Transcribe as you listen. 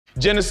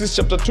Genesis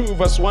chapter 2,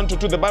 verse 1 to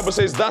 2, the Bible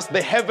says, thus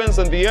the heavens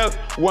and the earth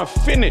were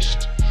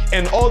finished,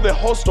 and all the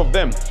host of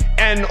them.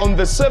 And on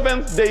the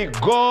seventh day,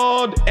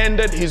 God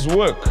ended his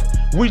work,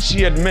 which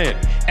he had made,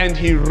 and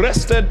he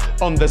rested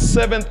on the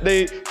seventh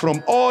day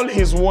from all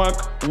his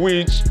work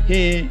which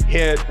he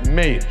had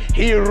made.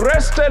 He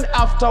rested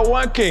after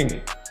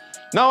working.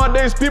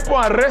 Nowadays, people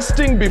are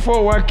resting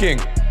before working.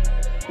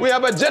 We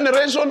have a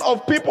generation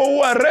of people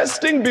who are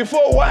resting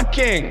before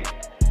working.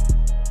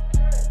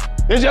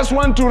 They just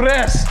want to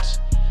rest.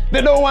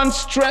 They don't want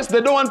stress.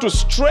 They don't want to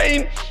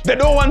strain. They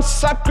don't want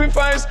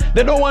sacrifice.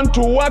 They don't want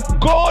to work.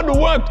 God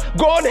worked.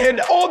 God had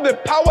all the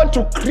power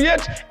to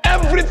create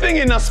everything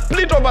in a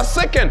split of a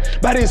second.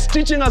 But he's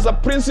teaching us a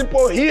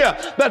principle here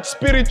that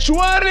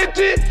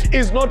spirituality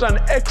is not an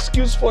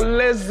excuse for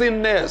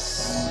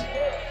laziness.